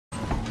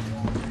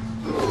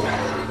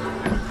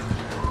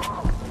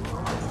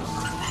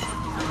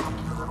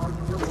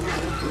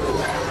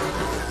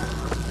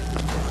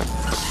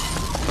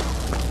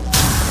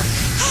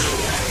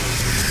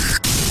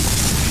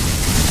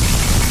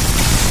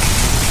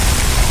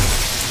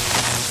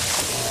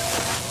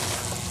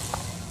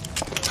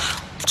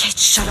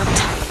Shut up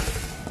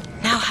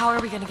tight. Now how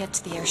are we gonna get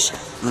to the airship?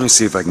 Let me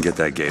see if I can get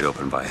that gate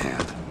open by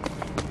hand.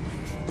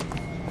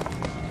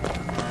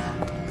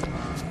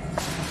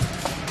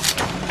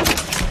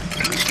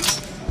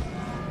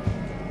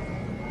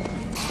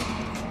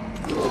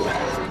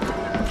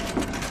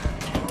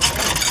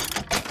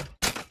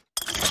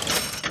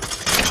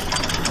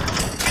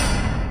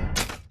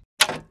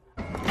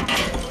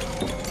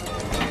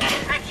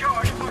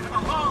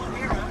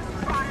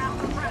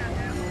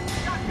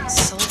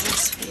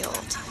 Soldiers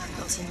Field,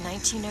 built in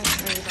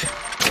 1903.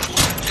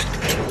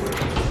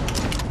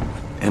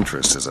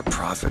 Interest is a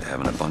profit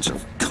having a bunch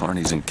of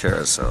carnies and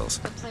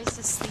carousels. The place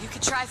is... You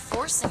could try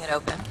forcing it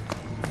open.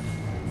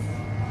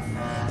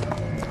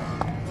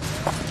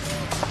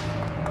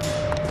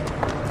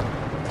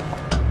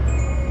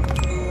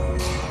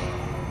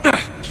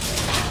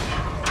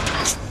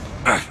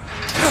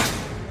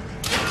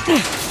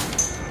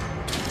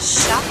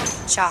 Shock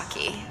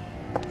jockey.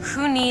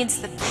 Who needs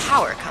the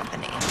power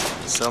company?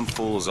 Some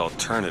fool's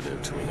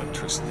alternative to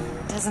electricity.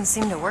 Doesn't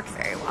seem to work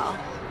very well.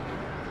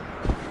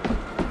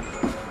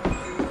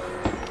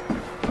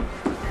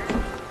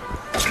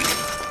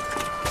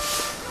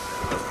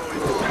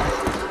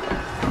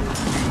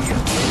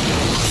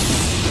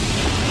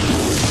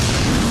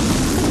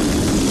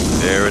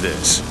 There it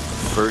is.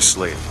 First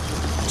lady.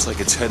 Looks like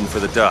it's heading for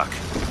the dock.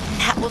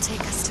 That will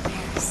take us to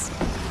Paris.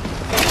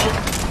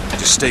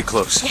 Just stay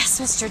close. Yes,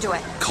 Mr.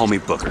 DeWitt. Call me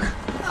Booker.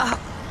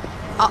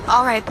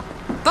 All right,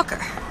 Booker.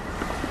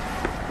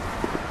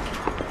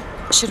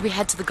 Should we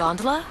head to the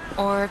gondola,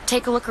 or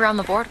take a look around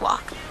the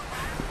boardwalk?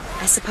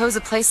 I suppose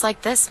a place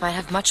like this might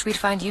have much we'd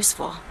find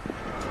useful.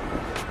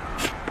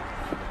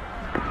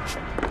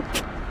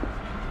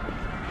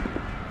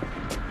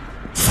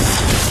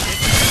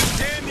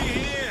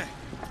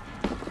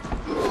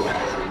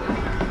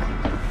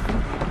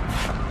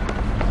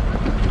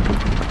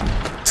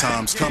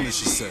 Time's coming,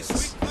 she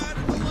says.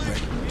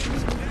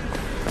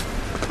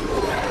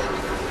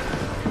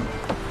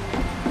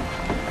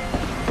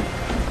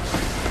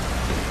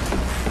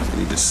 We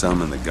need to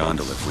summon the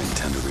gondola if we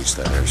intend to reach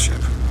that airship.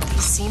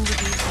 These seem to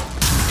be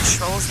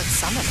controls that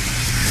summon.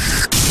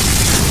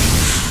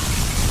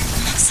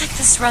 Looks like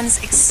this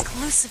runs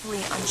exclusively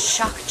on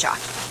shock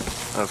jockey.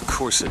 Of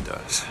course it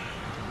does.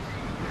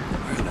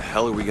 Where in the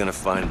hell are we gonna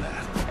find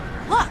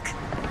that? Look!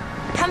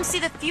 Come see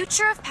the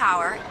future of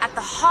power at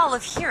the Hall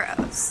of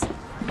Heroes.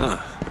 Huh.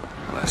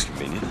 Well, that's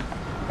convenient.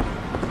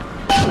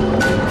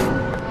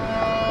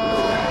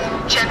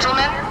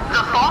 Gentlemen,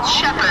 the false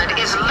shepherd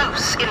is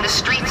loose in the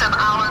streets of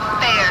our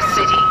fair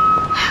city.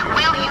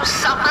 Will you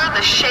suffer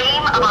the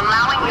shame of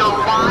allowing your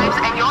wives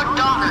and your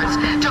daughters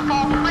to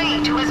fall prey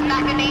to his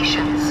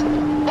machinations?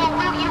 Or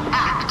will you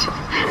act?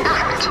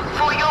 Act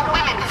for your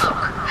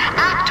womenfolk.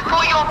 Act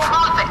for your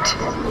profit.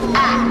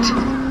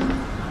 Act.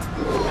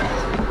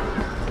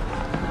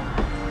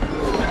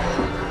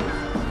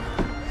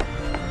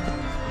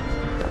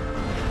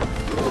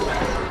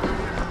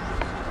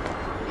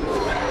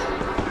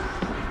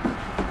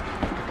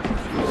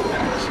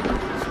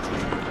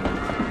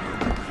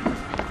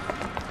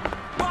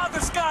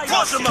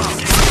 Toss him up!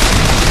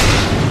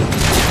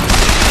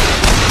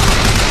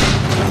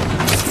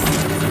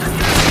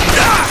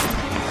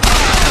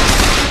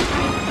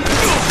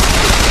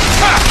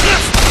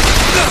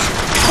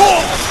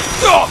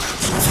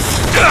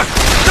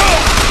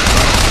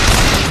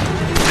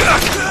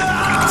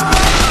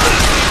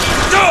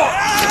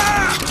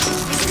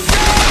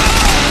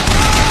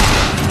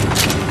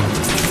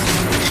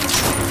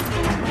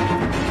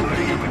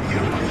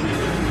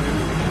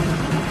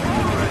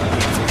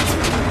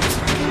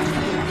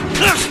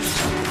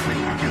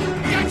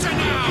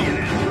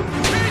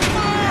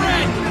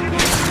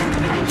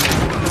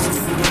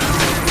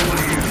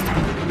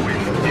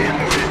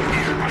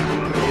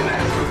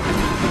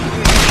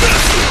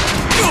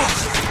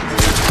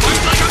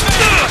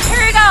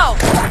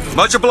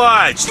 Much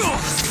obliged!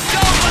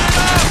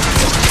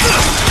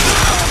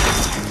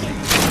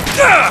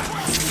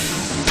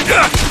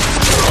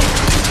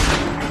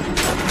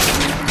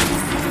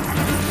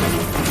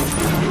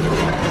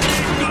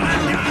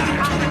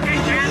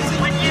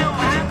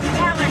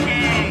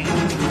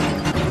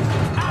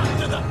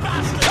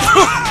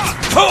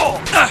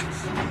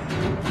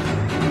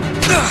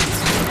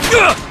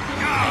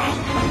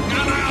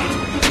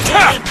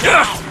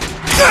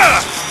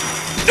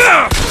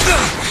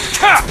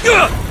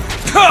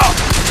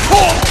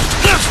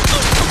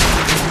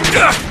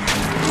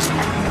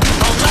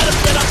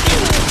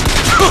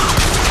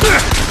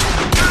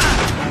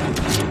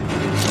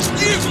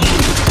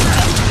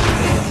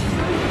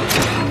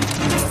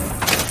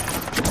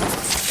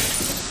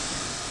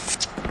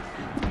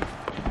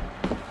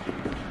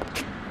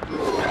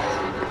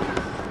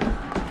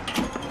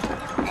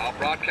 Our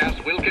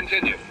broadcast will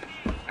continue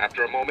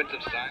after a moment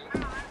of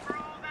silence.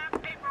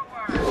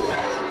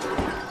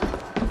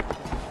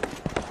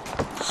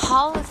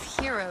 Hall of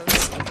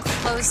Heroes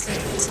closed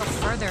until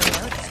further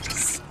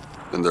notice.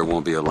 Then there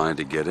won't be a line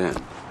to get in.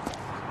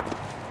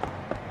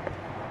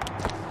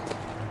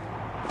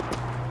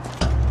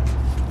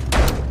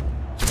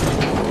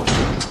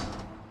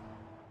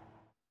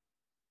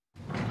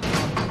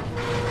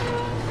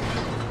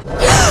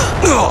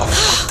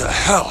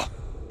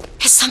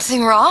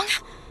 Anything wrong?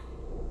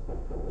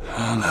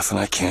 Nothing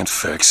I can't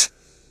fix.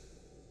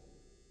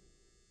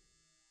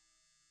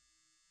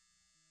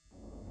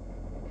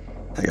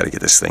 I gotta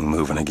get this thing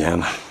moving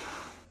again.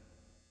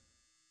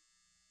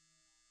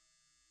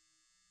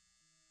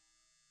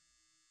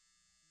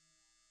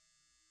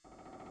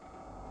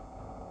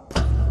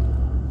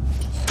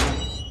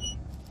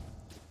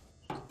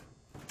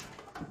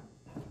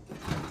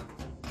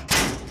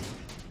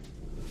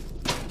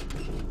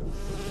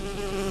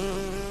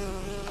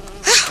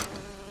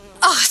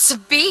 Oh, it's a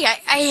bee.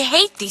 I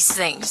hate these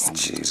things.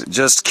 Jeez,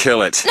 just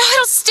kill it. No,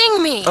 it'll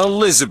sting me.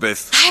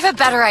 Elizabeth! I have a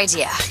better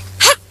idea.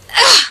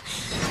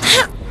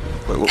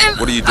 Wait,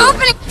 what are you doing?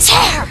 Opening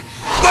tear!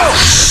 Oh,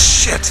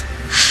 shit!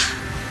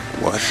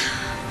 What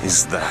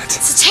is that?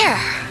 It's a tear.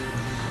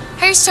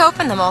 I used to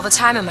open them all the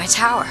time in my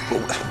tower.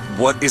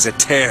 What is a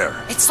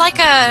tear? It's like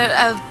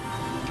a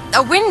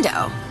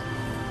window.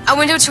 A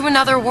window to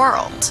another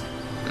world.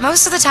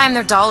 Most of the time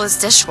they're dull as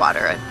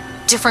dishwater, a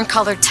different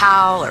colored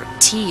towel or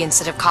tea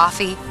instead of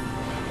coffee.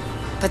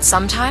 But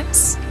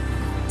sometimes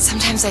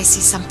I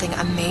see something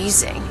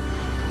amazing,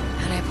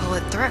 and I pull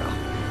it through.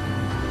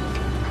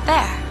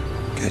 There.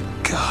 Good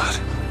God.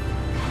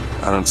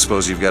 I don't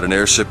suppose you've got an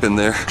airship in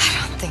there?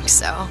 I don't think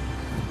so.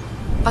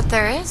 But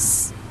there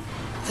is.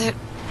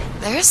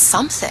 There is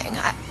something.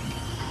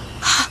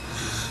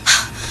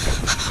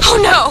 Oh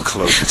no!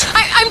 Close it.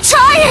 I'm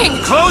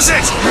trying! Close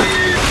it!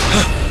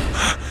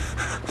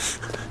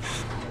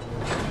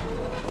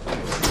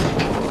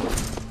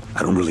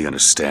 I don't really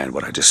understand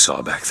what I just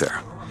saw back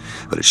there,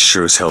 but it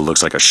sure as hell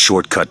looks like a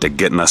shortcut to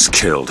getting us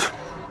killed.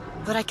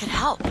 But I could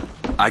help.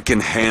 I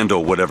can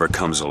handle whatever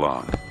comes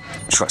along.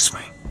 Trust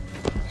me.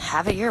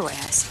 Have it your way,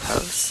 I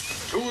suppose.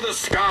 To the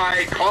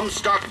sky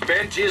Comstock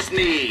bent his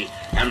knee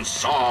and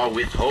saw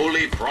with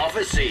holy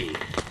prophecy.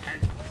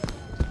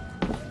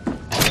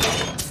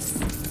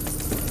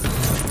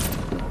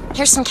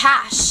 Here's some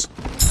cash.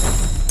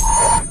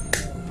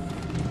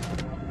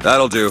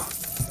 That'll do.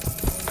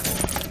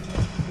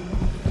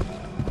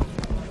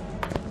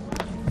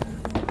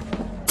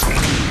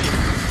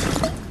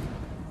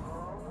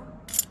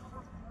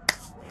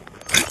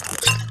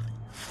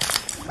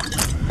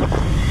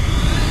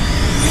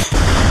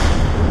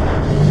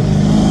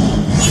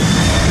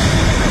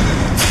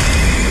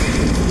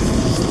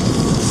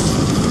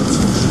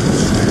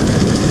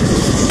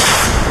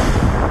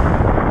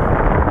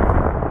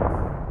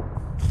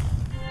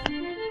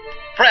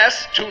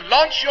 Press to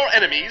launch your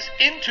enemies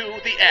into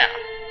the air.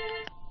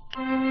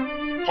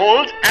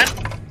 Hold and...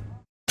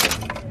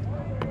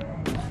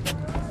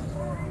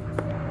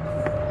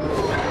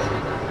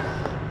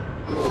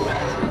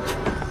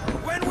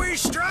 When we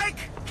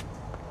strike,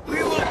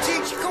 we will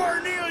teach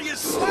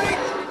Cornelius Slate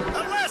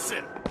a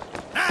lesson.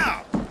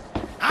 Now,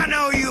 I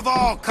know you've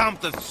all come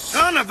to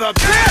son of a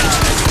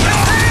bitch!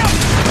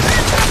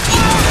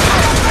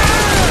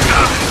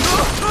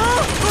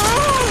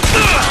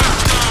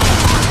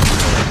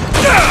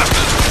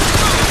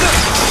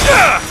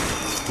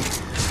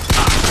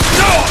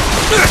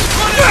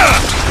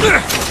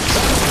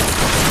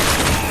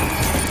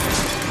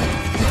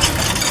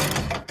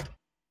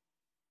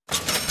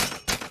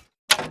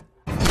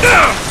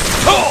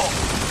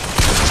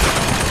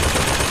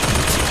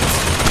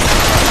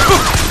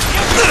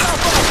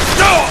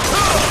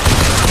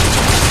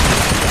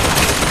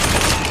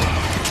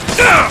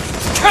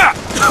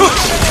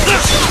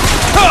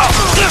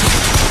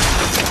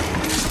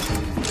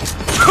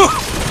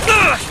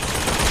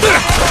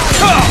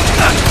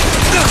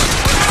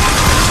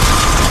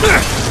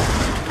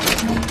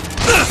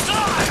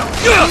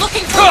 I'm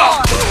looking for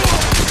more.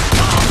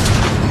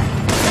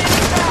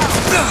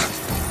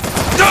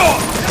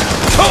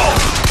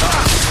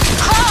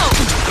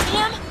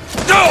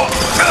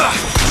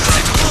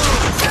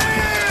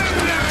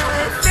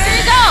 There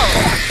you go.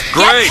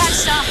 Great. Yep,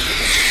 catched up.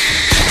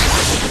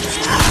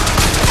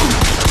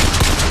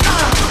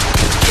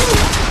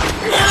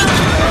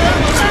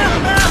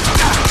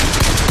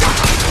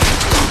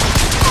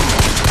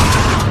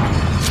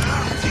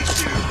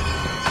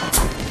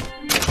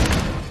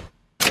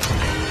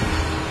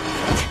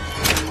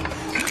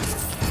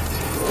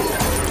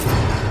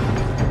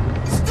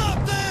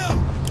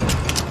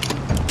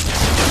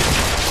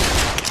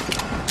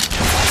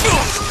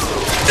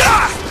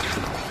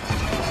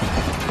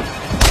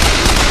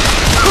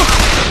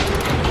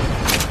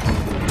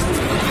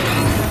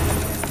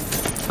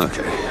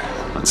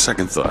 On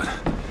second thought,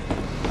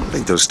 I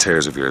think those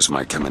tears of yours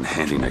might come in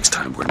handy next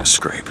time we're in a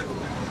scrape.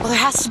 Well, there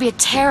has to be a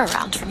tear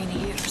around for me to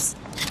use.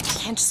 I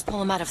can't just pull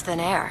them out of thin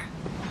air.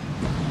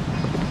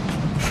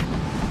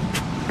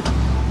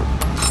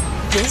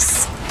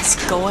 This is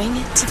going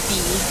to be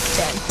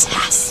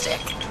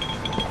fantastic.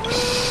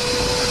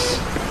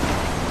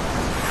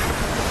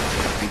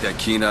 Think that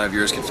keen eye of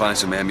yours can find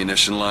some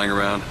ammunition lying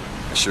around?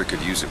 I sure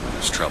could use it when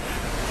there's trouble.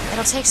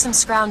 It'll take some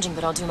scrounging,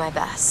 but I'll do my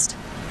best.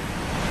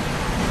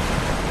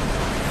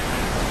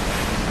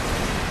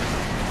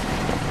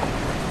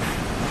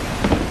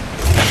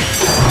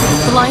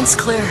 The line's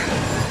clear.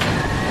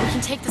 We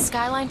can take this the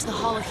skyline to the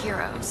Hall of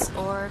Heroes,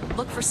 or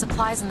look for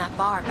supplies in that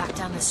bar back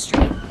down the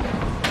street.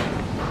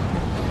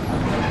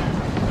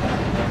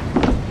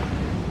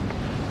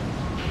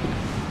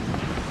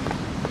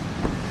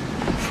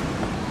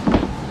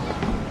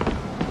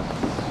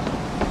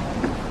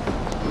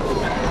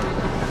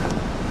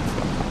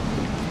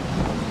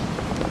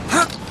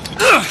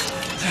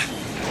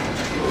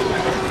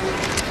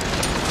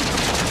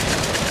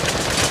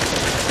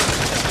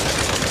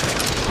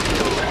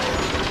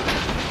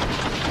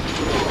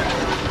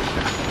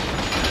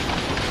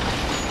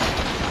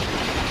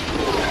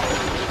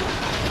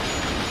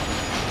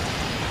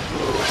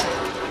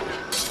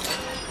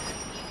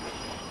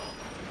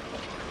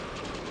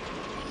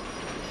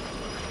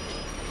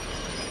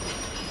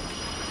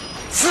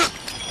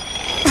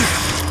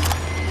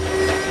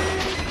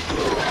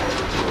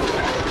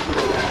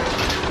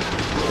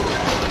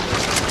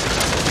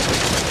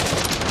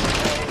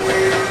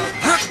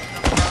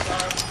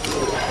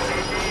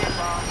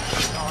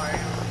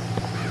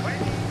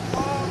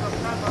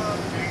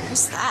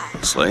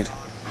 Slate?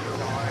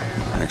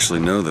 I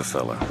actually know the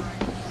fella.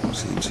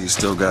 Seems he's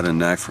still got a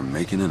knack for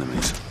making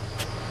enemies.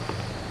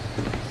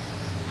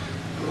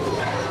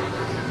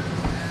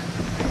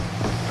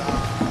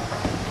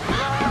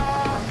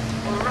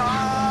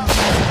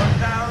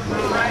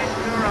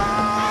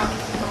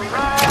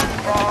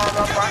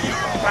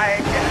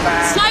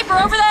 Sniper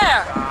over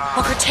there!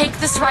 Booker, take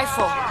this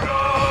rifle.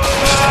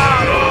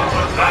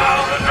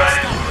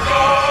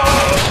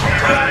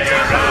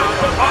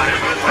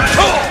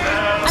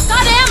 I've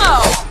got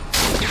ammo!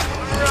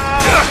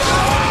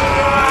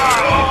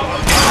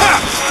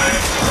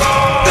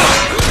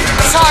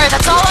 Sorry,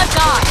 that's all I've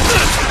got.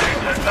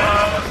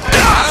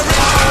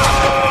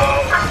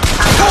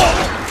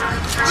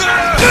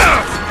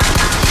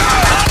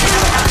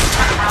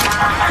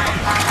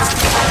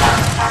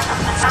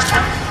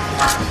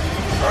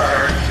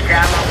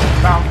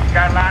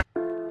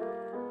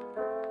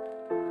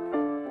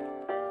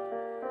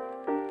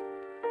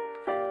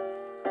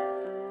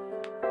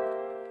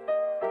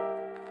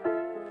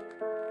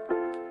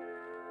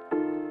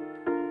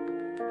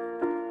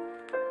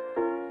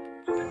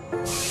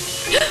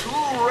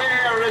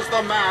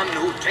 The man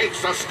who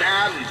takes a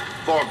stand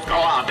for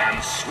God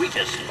and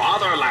sweetest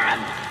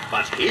fatherland.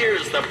 But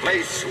here's the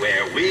place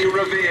where we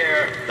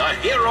revere the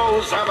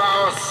heroes of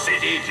our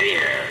city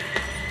dear.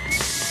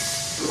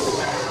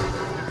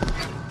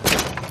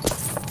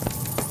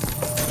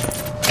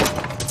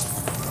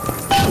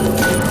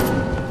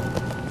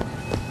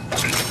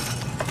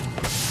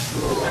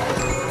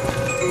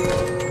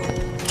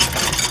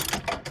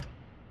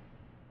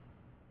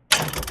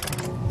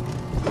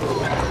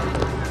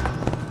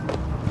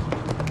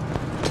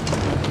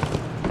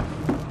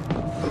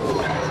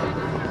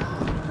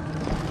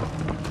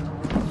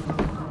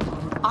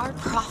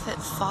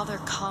 Father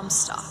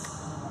Comstock,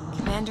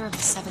 commander of the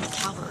 7th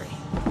Cavalry.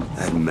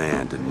 That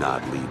man did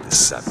not lead the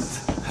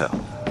 7th. Hell,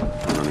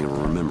 I don't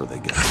even remember the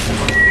guy.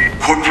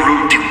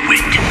 Corporal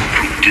DeWitt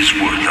proved his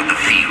worth on the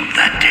field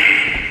that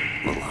day.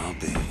 Well, I'll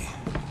be.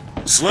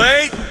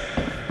 Slate?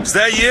 Is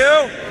that you?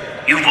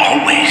 You've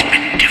always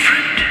been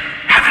different,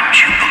 haven't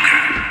you,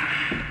 Booker?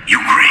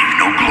 You crave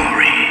no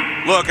glory.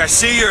 Look, I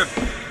see you're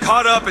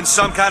caught up in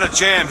some kind of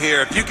jam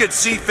here. If you could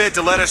see fit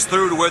to let us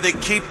through to where they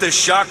keep this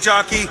shock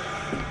jockey,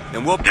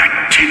 then we'll...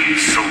 That tin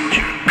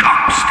soldier,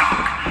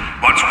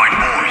 Comstock, once my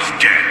boy's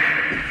dead.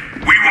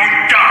 We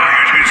won't die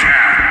at his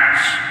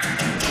hands.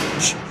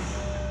 Shh.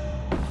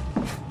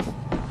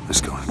 There's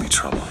going to be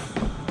trouble.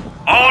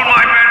 All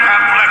my men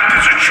have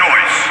left is a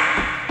choice.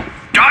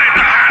 Die at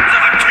the hands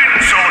of a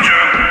tin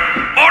soldier,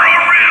 or a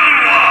real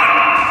one!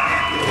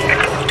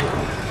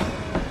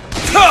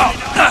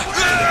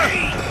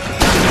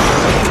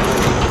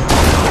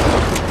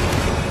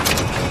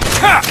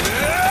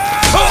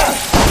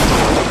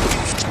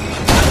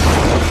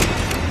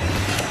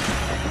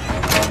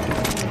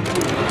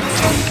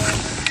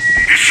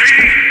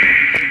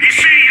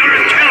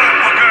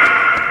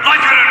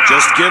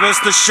 Just give us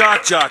the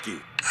shock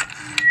jockey.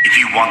 If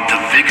you want the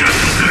vigor,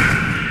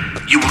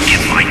 Booker, you will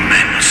give my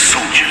men a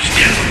soldier's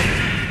death.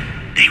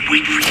 They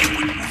wait for you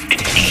with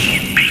wounded knee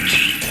and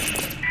Peking.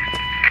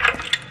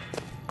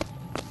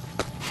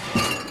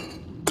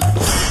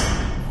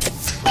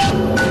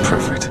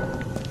 Perfect.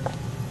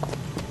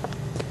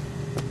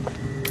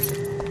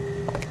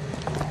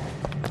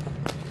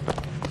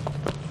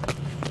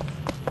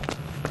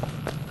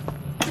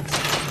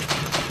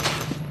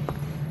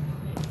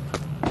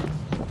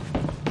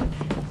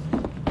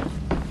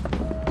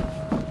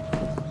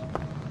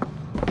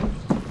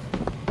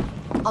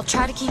 I'll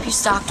try to keep you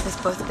stocked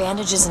with both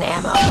bandages and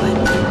ammo,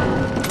 but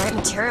the right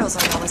materials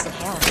aren't always at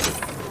hand.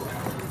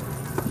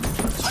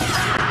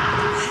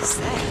 What is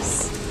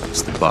this?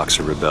 It's the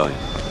Boxer Rebellion.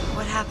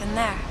 What happened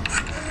there?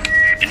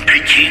 In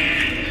Peking,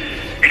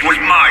 it was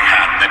my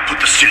hand that put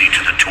the city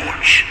to the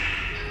torch.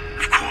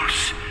 Of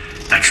course,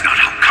 that's not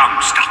how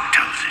Comstock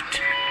tells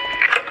it.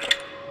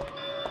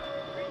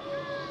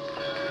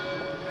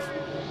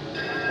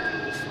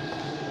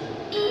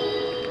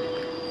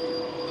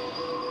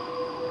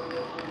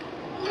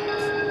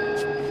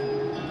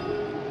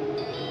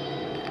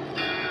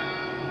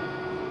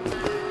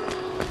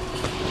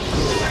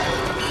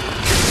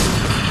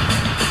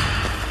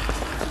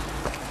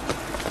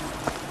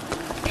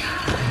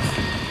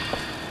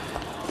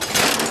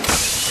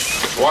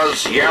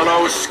 'Twas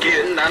yellow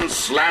skin and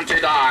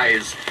slanted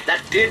eyes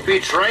that did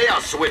betray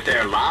us with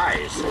their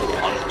lies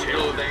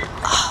until they...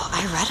 Oh,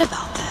 I read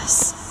about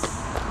this.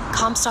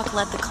 Comstock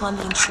led the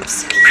Colombian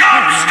troops.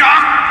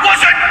 Comstock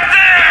wasn't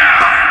there!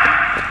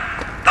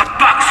 The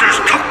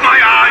Boxers took my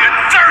eye and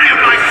 30 of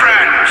my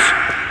friends!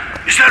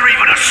 Is there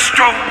even a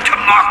stone to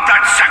mark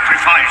that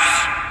sacrifice?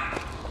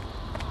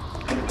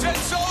 Dead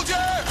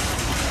soldier!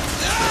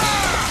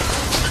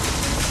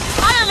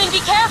 Fireman,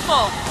 be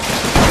careful!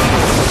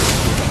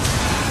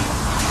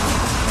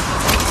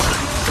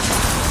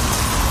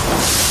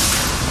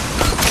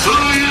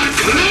 Fire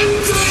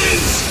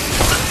cleanses!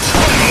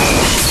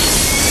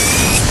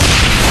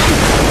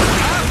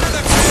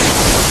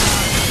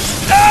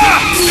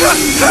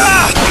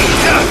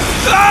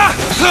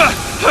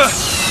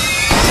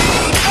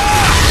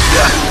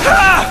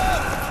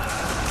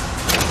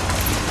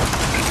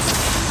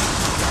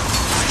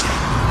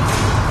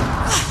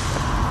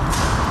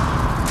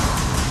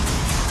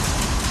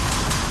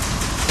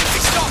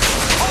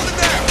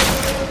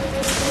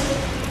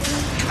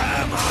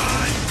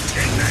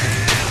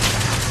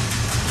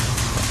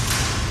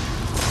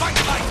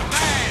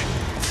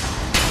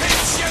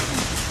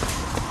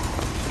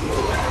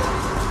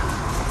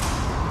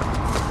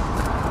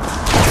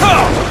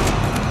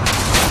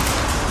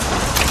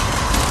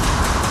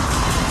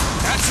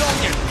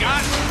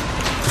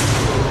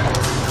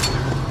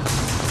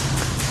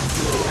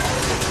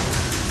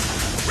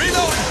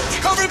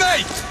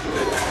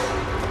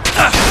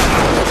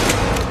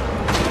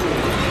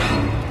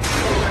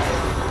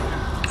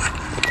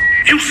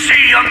 You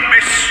see, young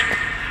miss?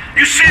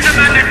 You see the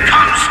man that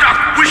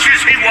Comstock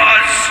wishes he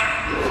was?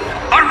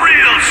 A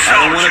real soldier! I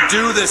don't want to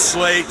do this,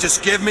 Slade.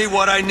 Just give me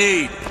what I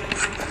need.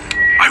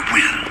 I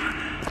will,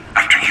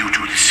 after you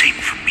do the same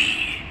for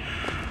me.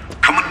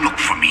 Come and look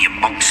for me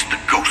amongst the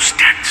ghost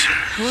dancers.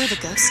 Who are the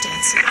ghost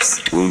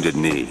dancers? Wounded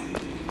knee.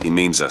 He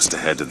means us to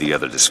head to the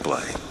other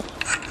display.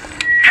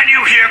 Can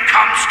you hear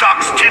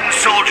Comstock's tin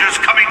soldiers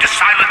coming to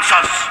silence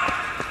us?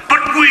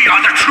 But we are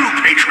the true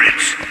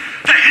patriots.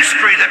 The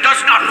history that does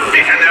not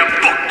fit in their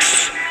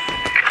books.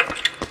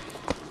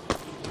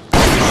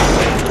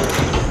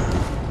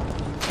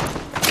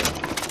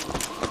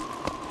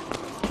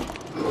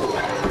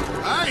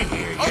 I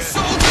hear you. A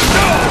soldier!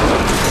 No!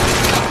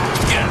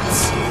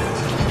 Yes.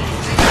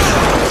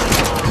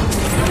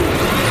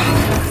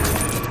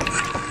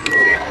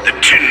 The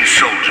tin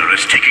soldier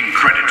is taking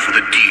credit for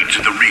the deeds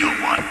of the real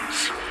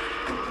ones.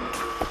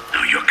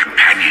 Now your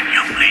companion,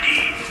 young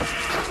lady,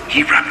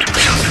 he wrapped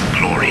himself in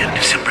glory on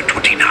December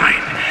 29,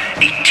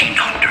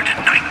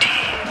 1890.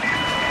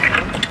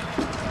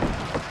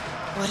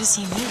 What does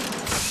he mean?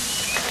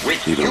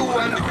 With You don't hue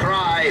wanna and know.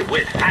 cry,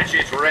 with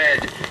hatchet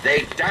red,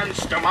 they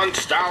danced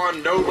amongst our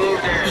noble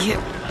dead.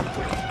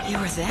 You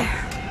were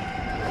there.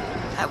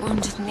 That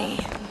wounded knee.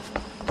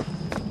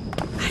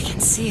 I can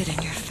see it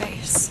in your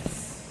face.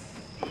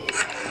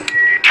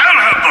 Tell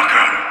her,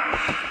 Booker!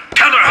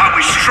 Tell her how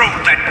we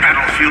strode that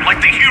battlefield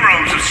like the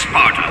heroes of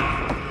Sparta.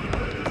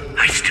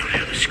 I still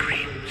hear the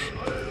screams.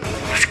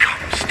 Let's come,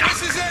 stop.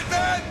 This is it,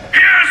 man!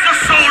 Here's the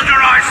soldier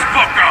I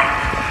spoke of!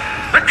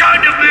 The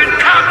kind of man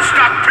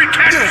Comstock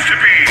pretends to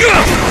be!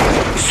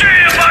 See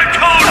if I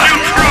told you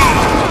true!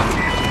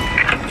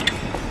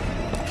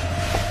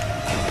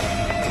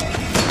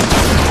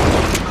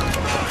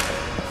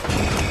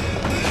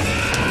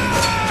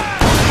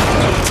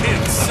 Tin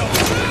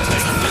soldier,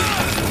 take me.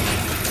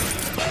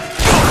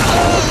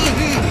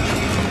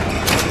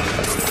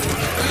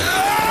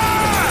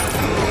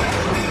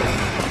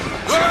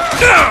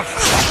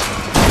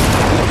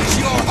 It's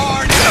your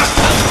hard.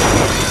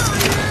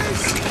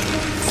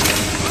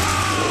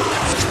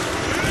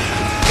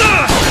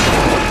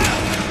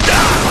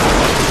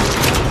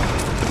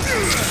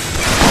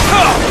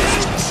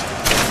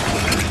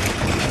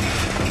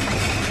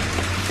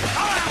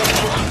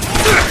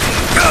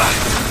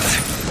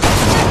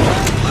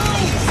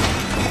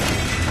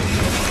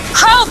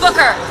 Crow,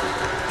 Booker!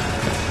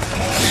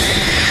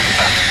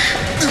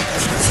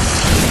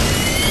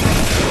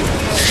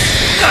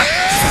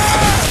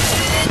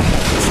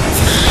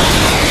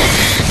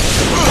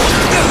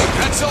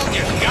 That's all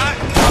you got?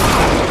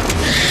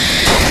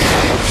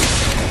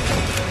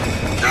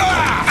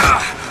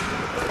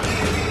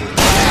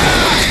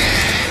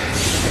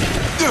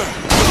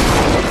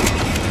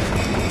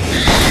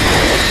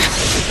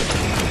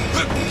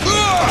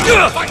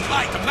 Fight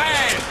like a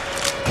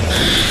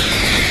man!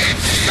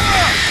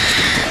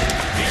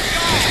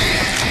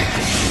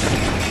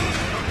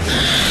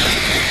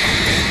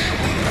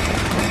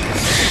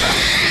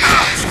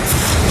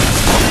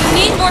 We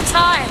need more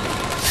time.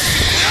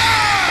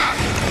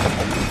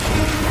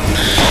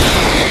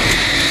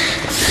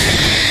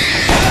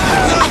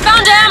 I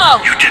found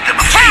ammo! You did them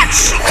a favor.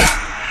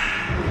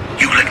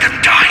 You let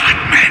them die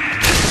like men.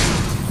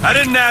 I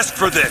didn't ask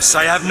for this.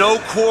 I have no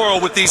quarrel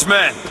with these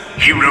men.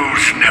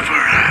 Heroes never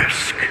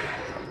ask.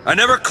 I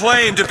never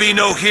claimed to be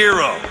no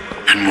hero.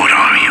 Then what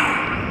are you?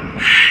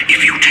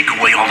 If you take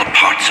away all the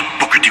parts of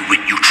Booker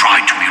DeWitt you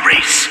tried to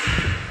erase,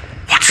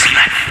 what's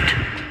left?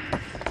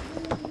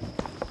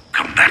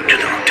 Come back to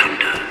the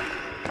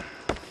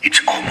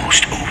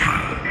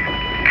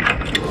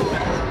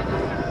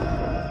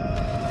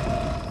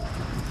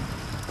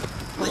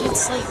did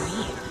Slate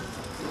mean?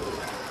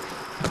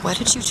 What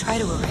did you try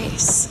to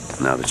erase?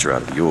 Now that you're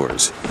out of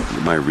yours,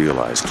 you might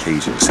realize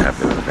cages have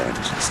their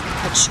advantages.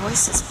 A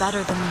choice is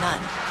better than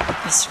none,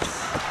 Mr.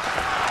 DeWitt.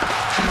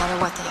 No matter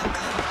what the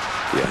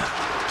outcome. Yeah.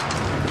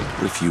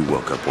 What if you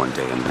woke up one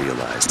day and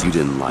realized you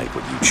didn't like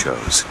what you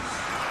chose?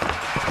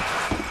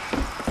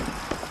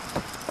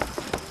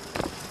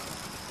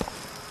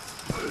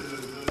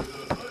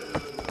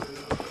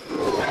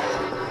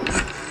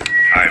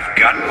 I've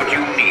got what you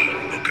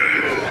need, Booker.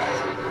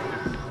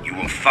 You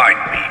will find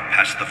me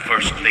past the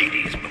First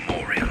Lady's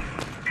memorial.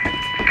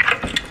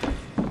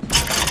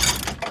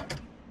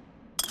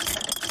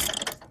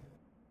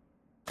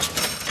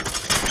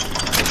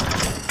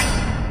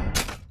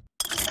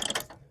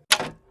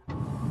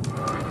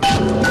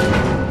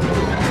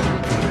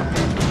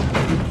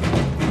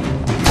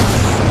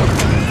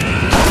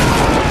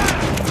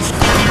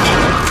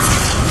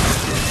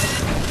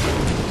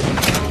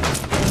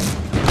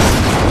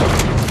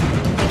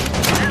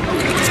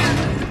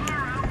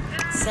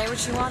 Say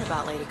what you want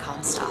about Lady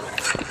Comstock.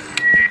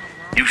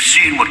 You've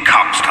seen what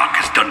Comstock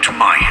has done to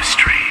my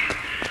history.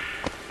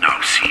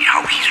 Now see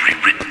how he's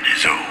rewritten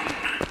his own.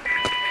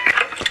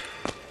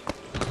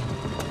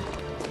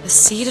 The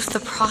seed of the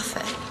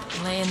prophet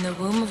lay in the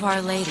womb of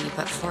Our Lady,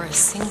 but for a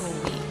single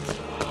week.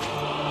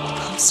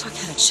 Comstock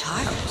had a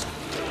child.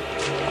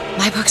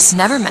 My books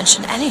never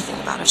mention anything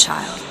about a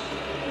child.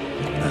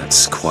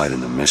 That's quite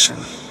an omission.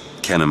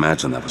 Can't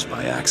imagine that was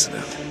by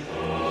accident.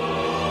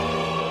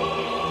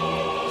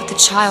 But the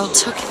child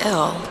took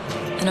ill,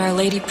 and Our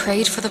Lady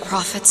prayed for the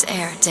prophet's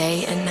heir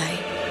day and night.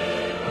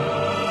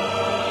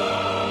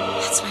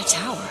 That's my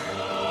tower.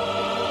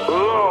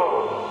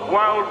 Lo,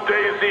 while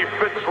Daisy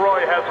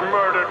Fitzroy has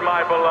murdered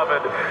my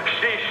beloved,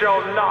 she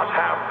shall not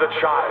have the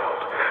child.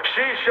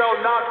 She shall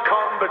not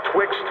come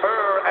betwixt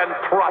her and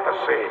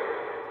prophecy.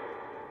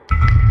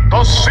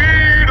 The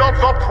seed of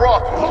the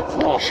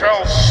prophet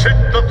shall sit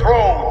the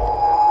throne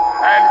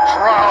and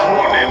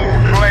drown in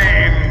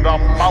flame the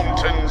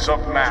mountains of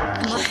man.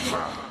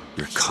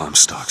 You're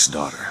Comstock's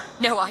daughter.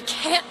 No, I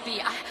can't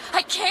be.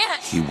 I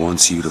can't. He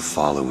wants you to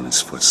follow in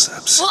his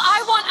footsteps. Well,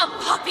 I want a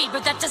puppy,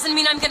 but that doesn't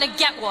mean I'm gonna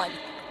get one.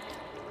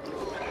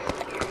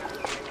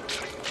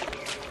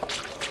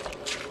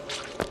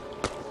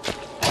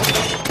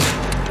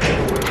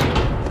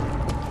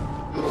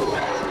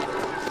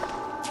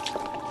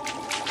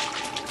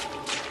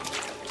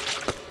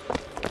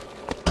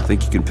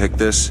 Think you can pick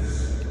this?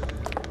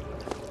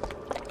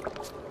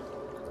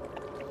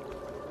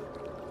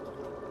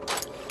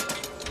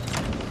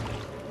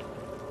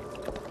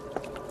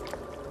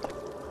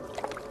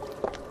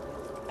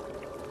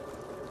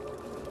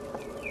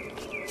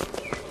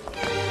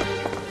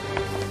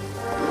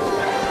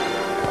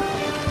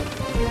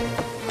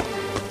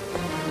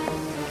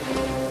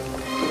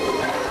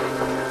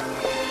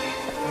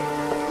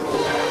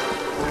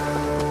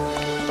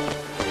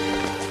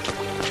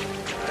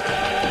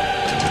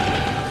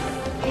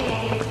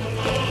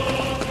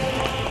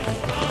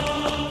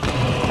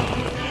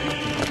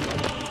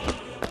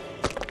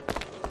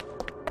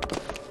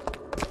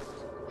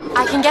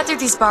 I can get through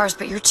these bars,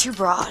 but you're too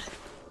broad.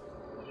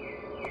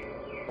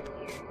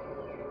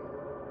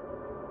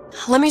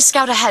 Let me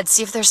scout ahead,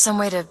 see if there's some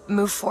way to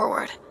move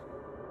forward.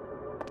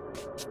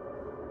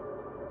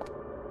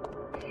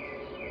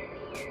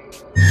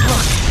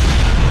 Look.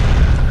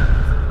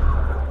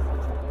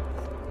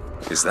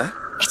 Is that?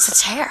 It's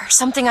a tear,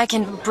 something I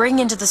can bring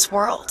into this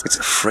world. It's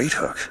a freight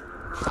hook.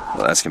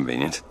 Well, that's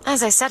convenient.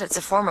 As I said, it's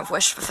a form of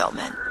wish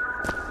fulfillment.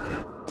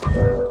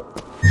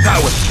 That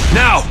one!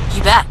 Now!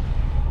 You bet.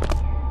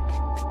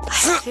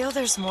 I feel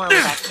there's more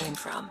where that came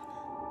from.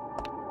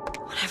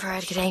 Whenever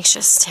I'd get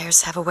anxious,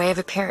 tears have a way of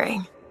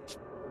appearing.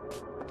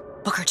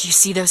 Booker, do you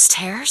see those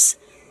tears?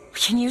 We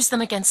can use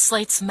them against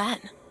Slate's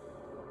men.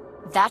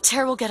 That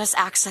tear will get us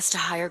access to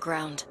higher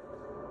ground.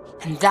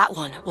 And that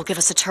one will give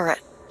us a turret.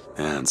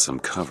 And some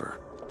cover.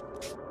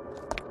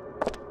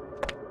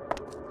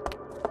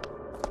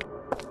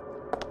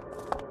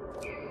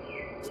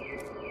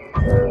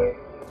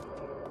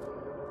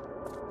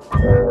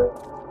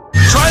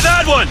 Try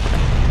that one!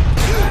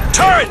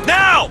 Turret,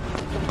 now!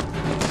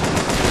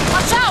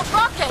 Watch out,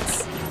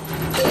 rockets!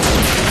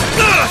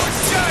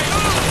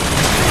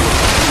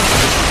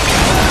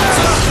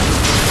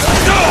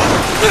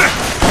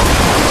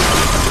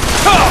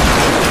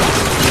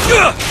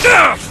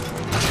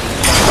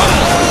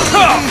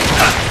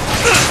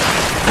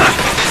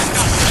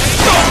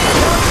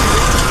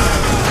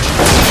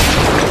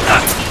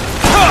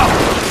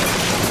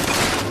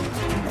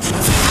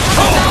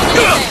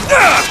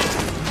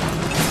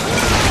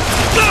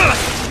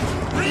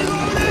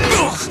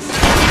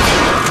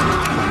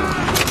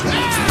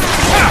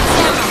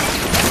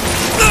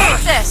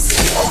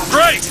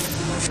 Great!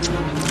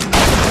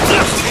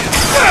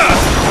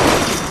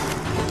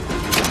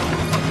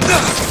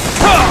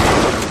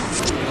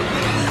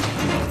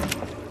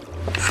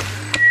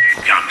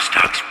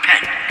 Comstock's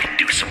pen can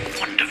do some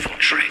wonderful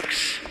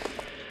tricks.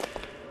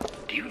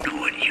 Do you know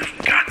what you've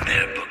got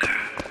there, Booker?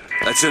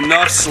 That's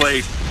enough,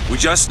 Slate. We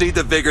just need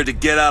the vigor to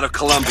get out of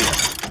Columbia.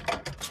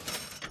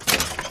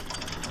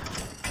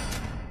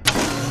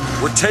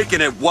 We're taking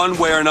it one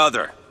way or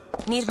another.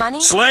 Need money?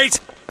 Slate!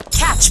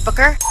 Catch,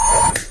 Booker.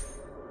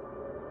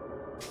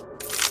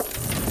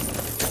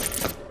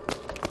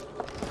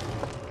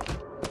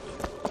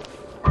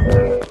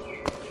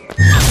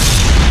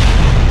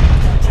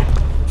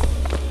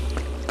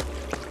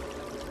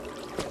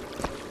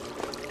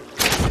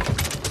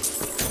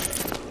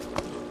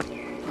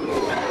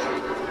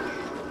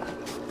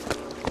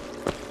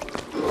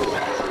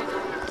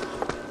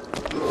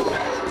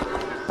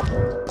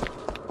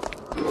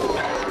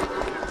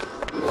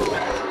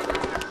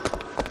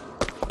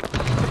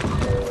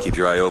 Keep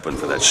your eye open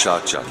for that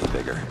shock jockey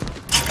bigger.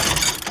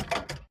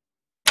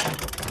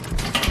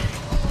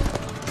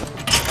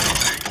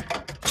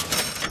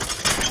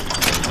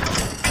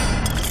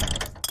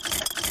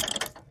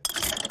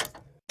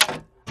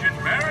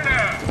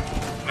 Mariner,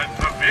 let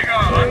the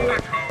bigger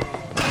undertow.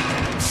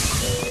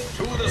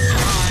 To the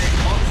sky,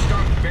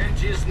 Comstock bent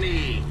his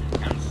knee.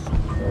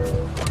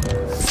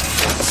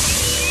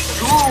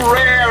 Too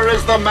rare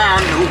is the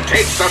man who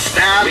takes a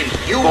stand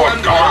for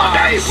God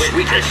and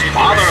sweetest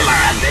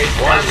fatherland.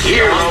 And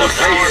here's the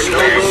place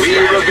where we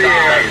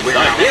revere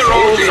the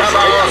heroes of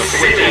our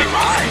city.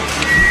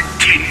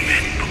 10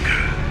 men,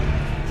 Booker.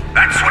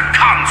 That's what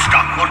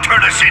Comstock will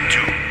turn us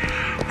into.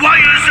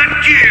 Wires and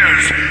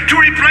gears to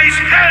replace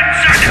heads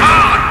and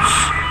hearts!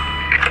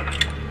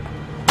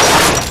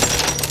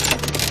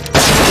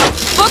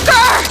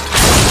 Booker!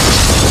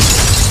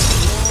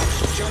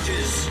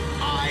 Judges,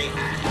 I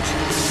act.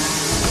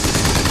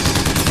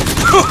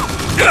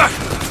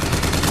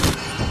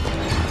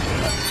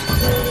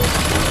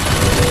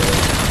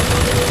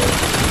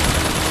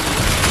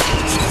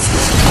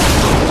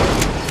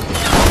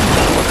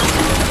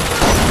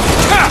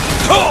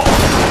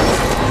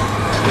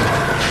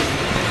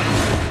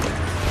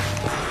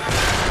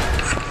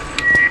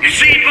 You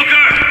see,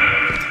 Booker?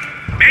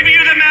 Maybe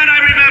you're the man I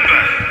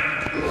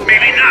remember.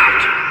 Maybe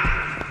not.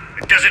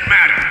 It doesn't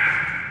matter.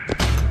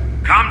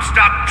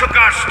 Comstock took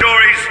our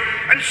stories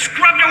and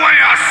scrubbed away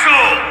our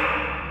soul.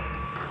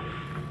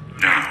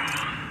 Now,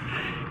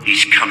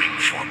 he's coming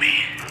for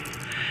me.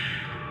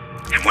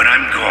 And when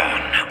I'm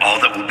gone, all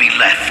that will be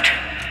left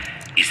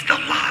is the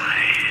lie.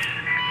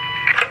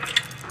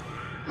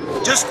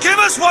 Just give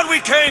us what we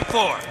came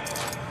for!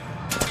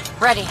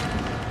 Ready.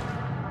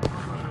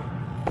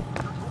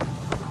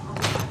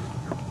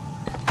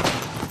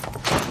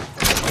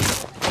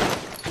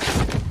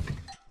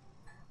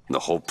 The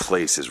whole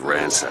place is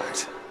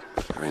ransacked.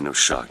 There ain't no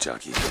shock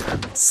jockey here.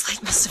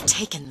 Slate must have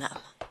taken them.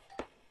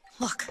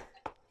 Look.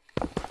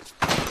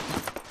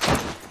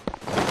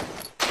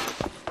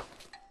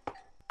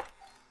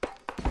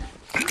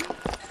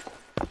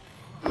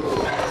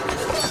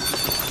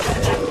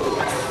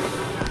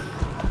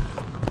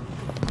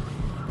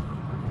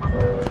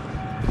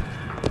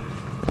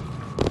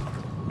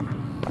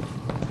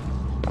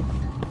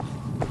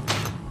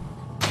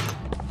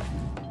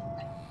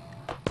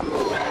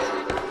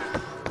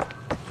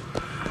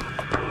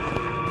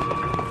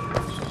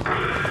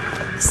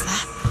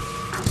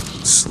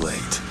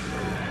 Slate.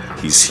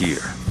 He's here.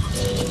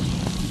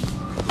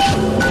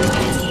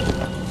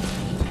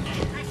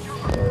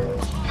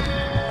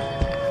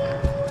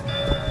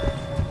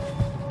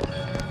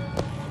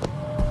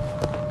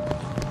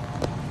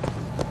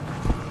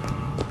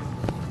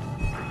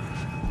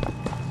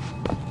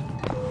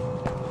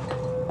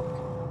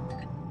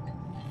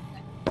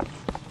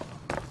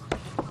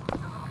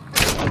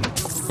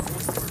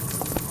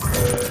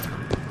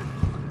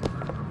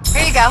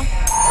 Here you go.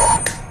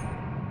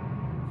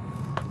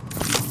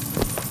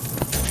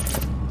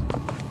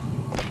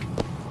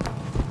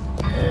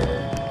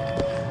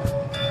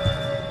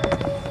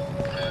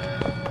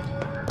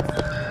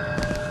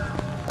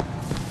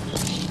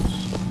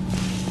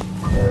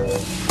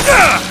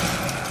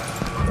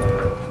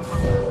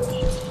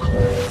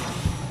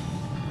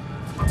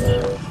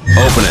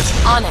 Open it.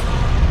 On it.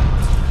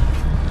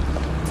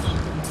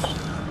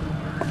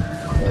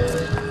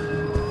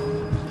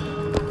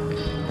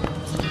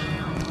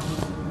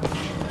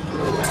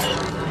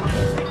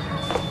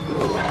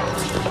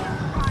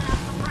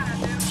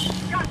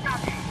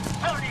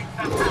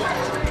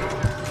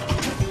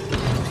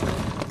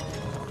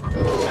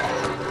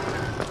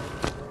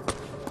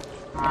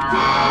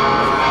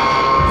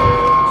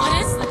 What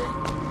is that?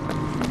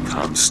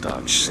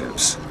 Comstock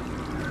ships.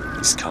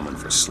 He's coming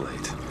for Slate.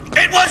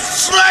 It was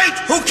Slate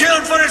who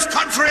killed for his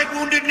country at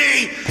Wounded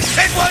Knee!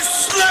 It was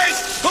Slate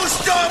who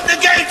stormed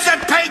the gates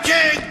at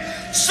Peking!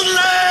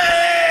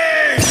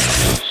 Slate!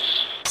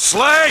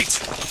 Slate!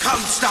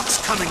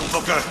 Comstock's coming,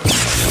 Booker.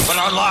 But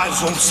our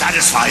lives won't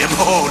satisfy him,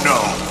 oh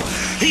no.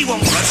 He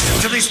won't rest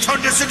until he's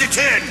turned us into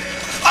tin.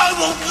 I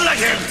won't let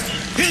him.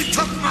 He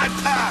took my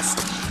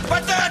past,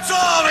 but that's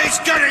all he's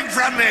getting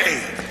from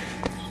me.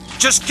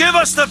 Just give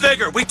us the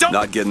vigor. We don't...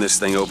 Not getting this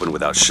thing open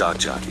without shock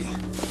jockey.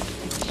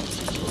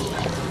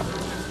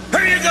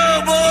 Here you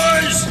go,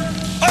 boys!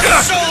 A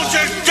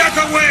soldier's death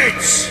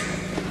awaits!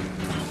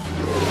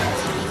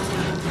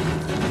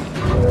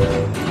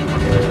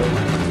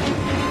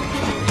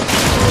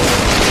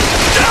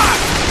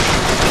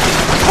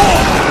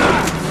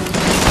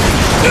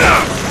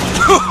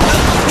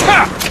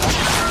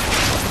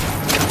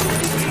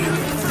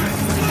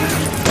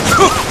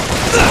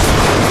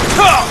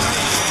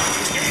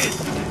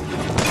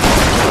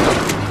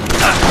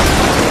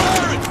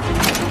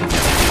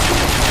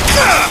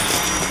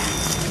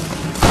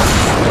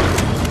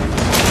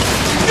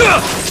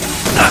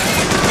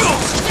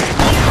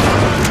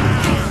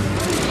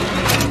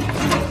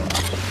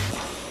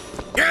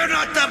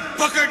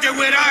 Booker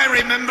DeWitt I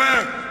remember.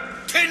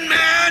 Tin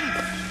Man!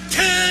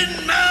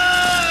 Tin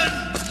Man!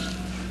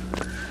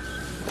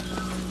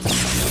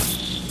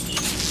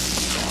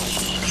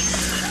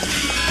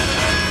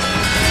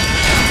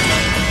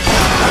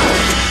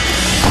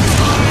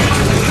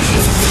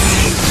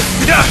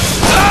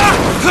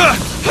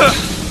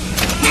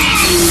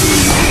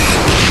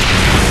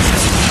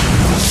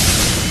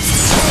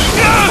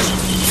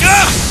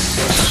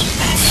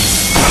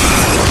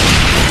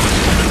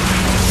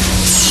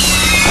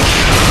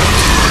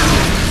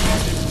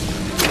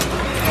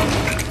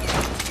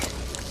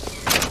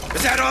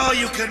 Is that all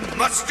you can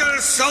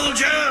muster,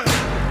 soldier?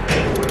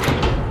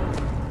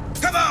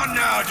 Come on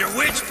now,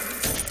 DeWitt!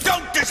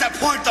 Don't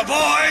disappoint the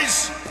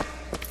boys!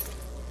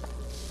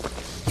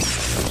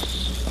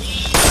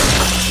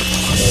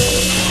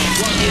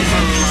 What is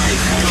a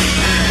life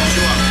compared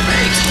to a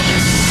fate?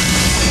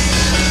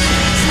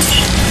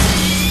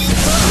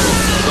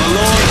 The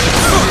Lord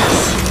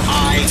knows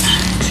I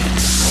act.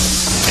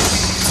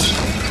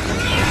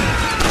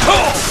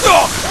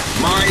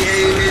 My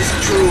aim is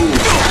true,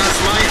 as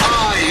my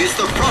eye is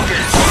the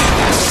prophet's.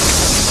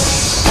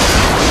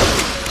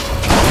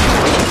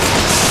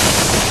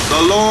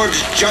 The Lord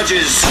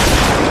judges.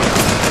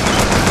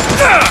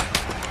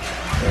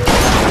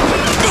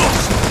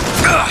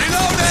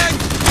 Reloading!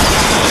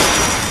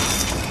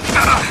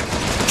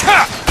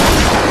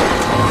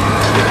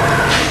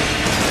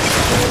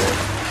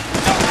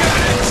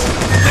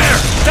 There!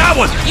 That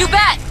one! You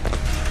bet!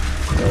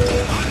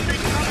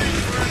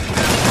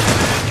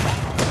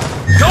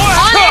 Go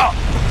ahead!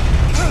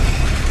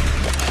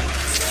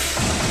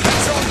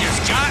 That's all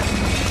you've got.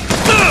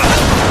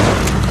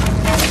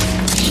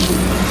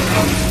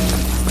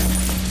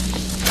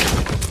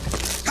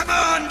 Come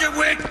on,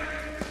 DeWitt!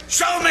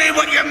 Show me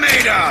what you're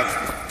made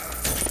of!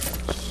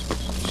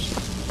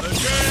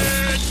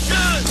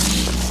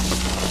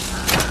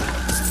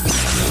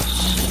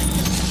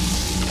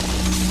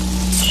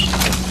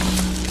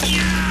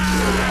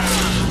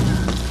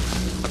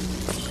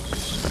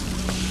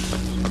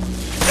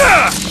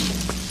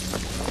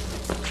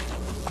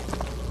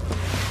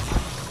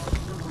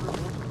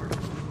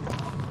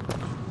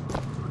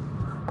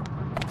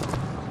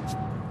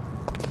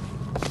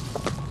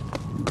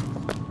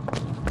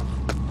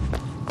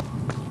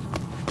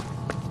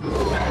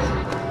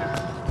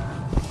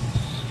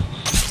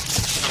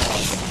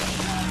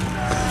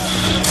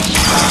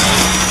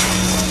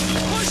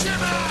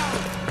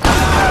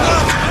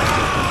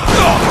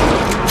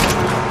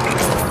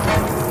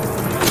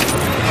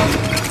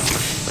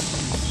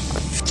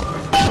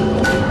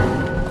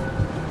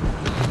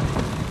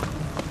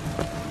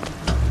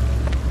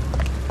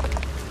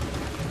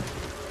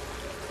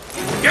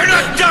 You're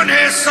not done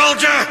here,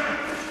 soldier!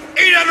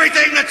 Eat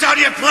everything that's on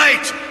your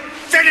plate!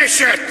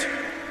 Finish it!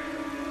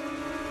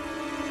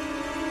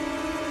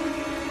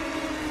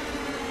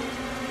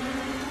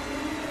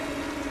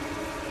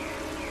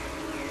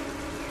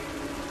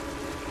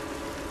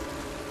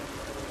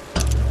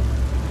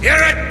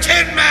 You're a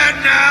Tin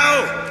Man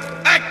now!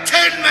 A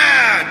Tin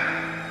Man!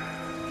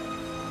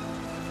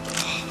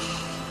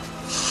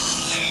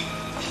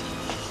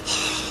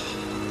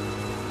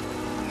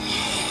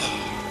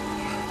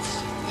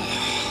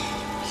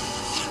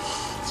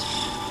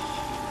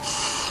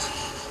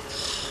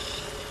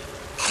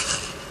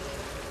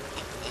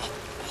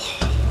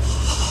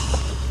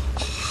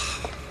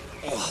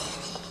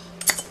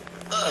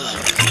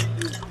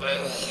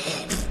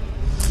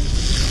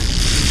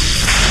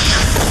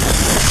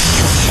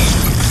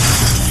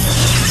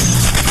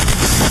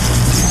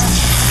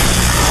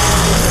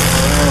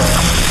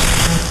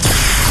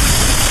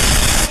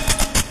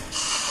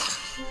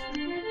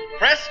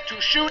 Press to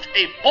shoot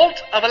a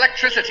bolt of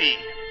electricity.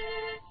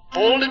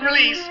 Hold and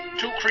release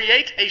to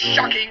create a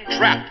shocking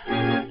trap.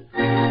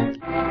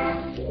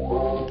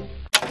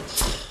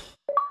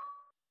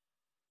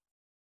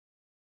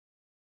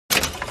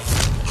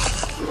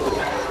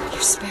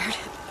 You're spared.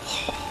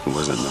 It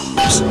wasn't no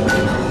mercy.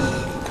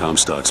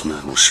 Comstock's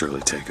men will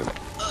surely take him.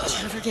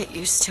 I'll never get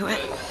used to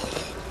it.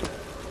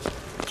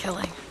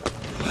 Killing.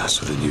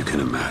 Faster than you can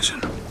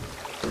imagine.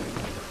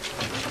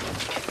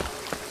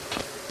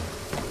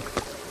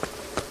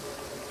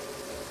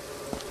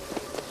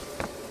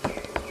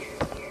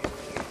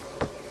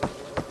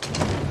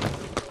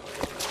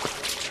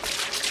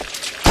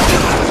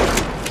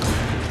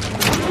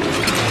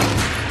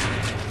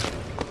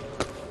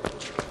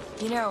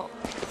 You know,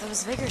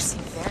 those vigors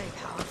seem very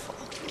powerful.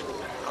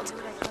 I'll do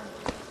what I can.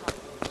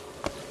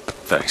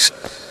 Thanks.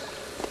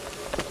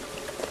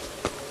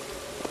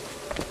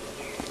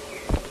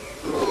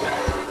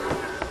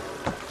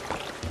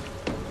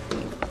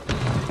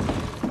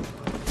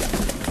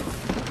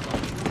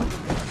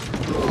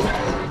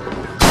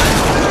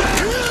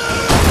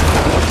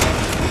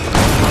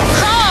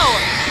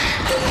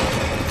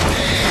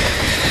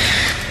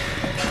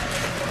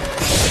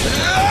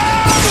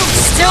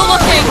 Still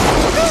looking!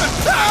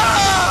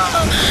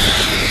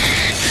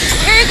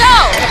 Here you go!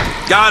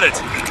 Got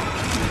it!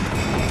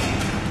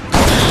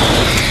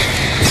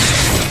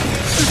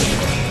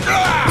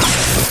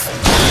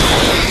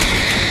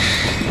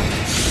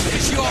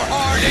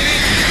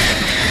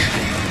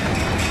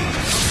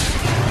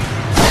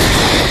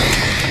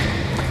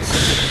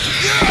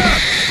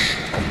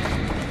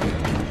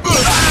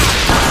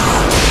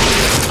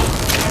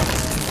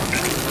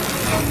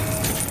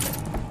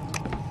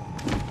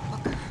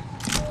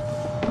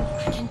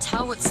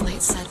 tell what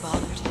Slate said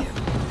bothered you.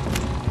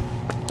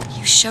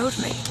 You showed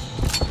me.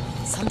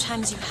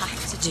 Sometimes you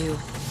have to do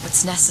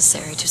what's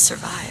necessary to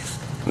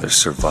survive. There's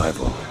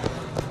survival,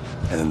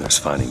 and then there's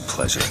finding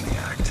pleasure in the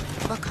act.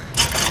 Booker.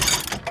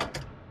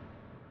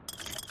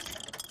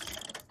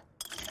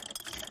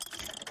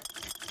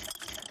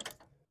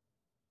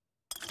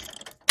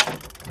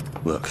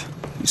 Look,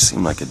 you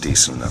seem like a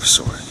decent enough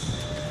sort.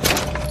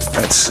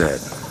 That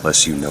said,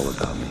 less you know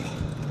about me,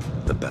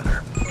 the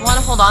better. Want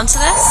to hold on to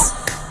this?